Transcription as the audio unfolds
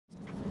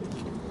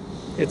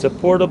It's a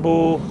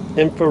portable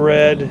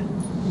infrared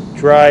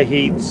dry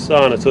heat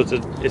sauna. So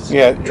it's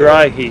Yeah,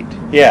 dry heat.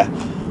 Yeah,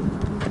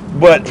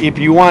 but if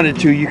you wanted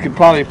to, you could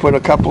probably put a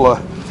couple of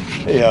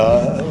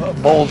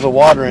bowls of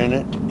water in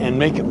it and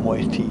make it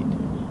moist heat.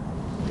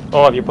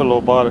 Oh, if you put a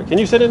little water. Can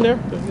you sit in there?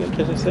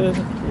 Can you sit in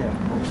there? Yeah.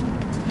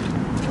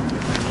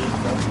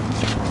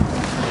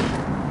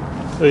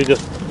 So you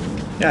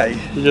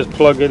just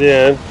plug it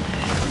in.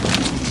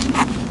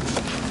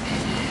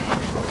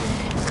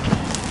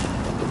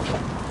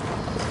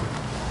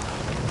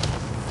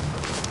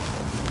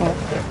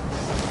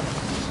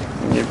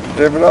 And you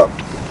zip it up.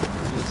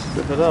 Just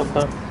zip it up,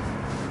 huh?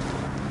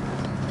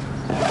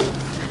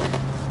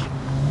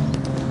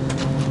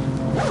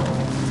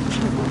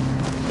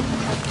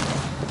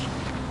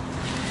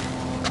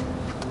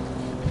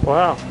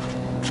 Wow.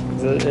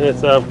 And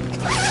it's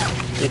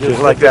you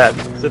Just like that.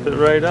 Zip it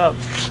right up.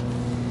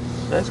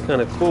 That's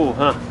kind of cool,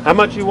 huh? How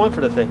much you want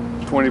for the thing?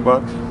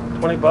 $20.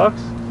 20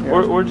 bucks?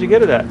 Yeah. Where'd you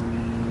get it at?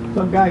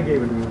 Some guy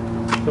gave it to me.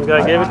 Some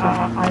guy gave it to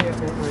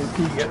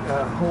you? You get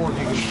holes,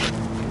 you can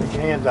take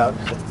your hands out.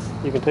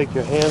 you? You can take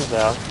your hands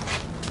out.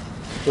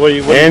 What do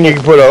you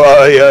can put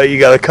a you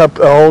got a cup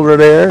holder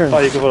there. Oh,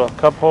 you can put a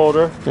cup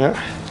holder. Yeah.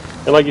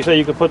 And like you say,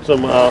 you can put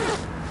some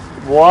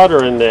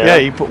water in there. Yeah,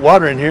 you put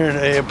water in here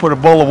and put a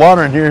bowl of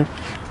water in here.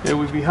 It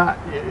would be hot.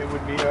 It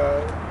would be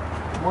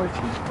moist.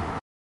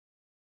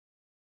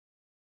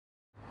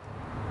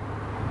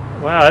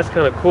 Wow, that's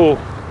kind of cool.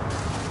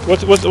 I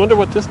wonder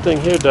what this thing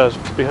here does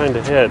behind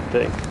the head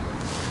thing.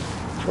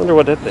 I wonder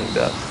what that thing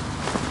does.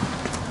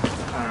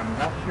 I'm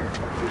not sure.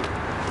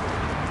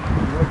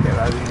 Look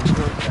at it.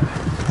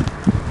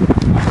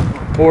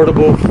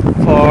 Portable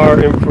far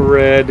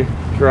infrared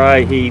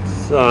dry heat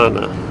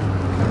sauna.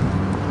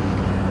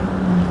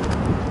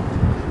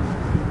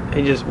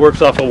 It just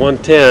works off of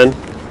 110.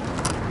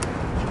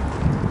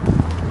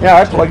 Yeah,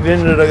 I plugged it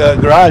into the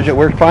garage. It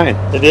worked fine.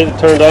 It did? It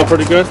turned on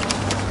pretty good?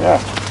 Yeah.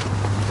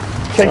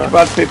 It takes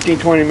about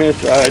 15-20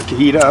 minutes to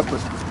heat up.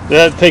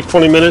 That takes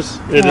 20 minutes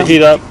to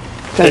heat up?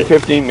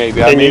 10-15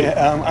 maybe. I mean,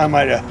 I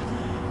might have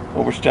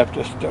overstepped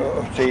the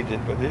stages,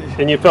 but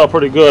and you felt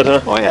pretty good,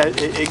 huh? Oh yeah,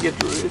 it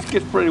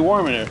gets pretty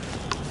warm in there.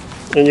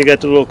 And you got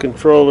the little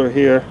controller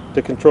here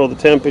to control the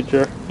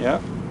temperature. Yeah.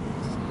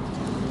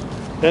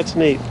 That's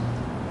neat.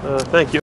 Thank you.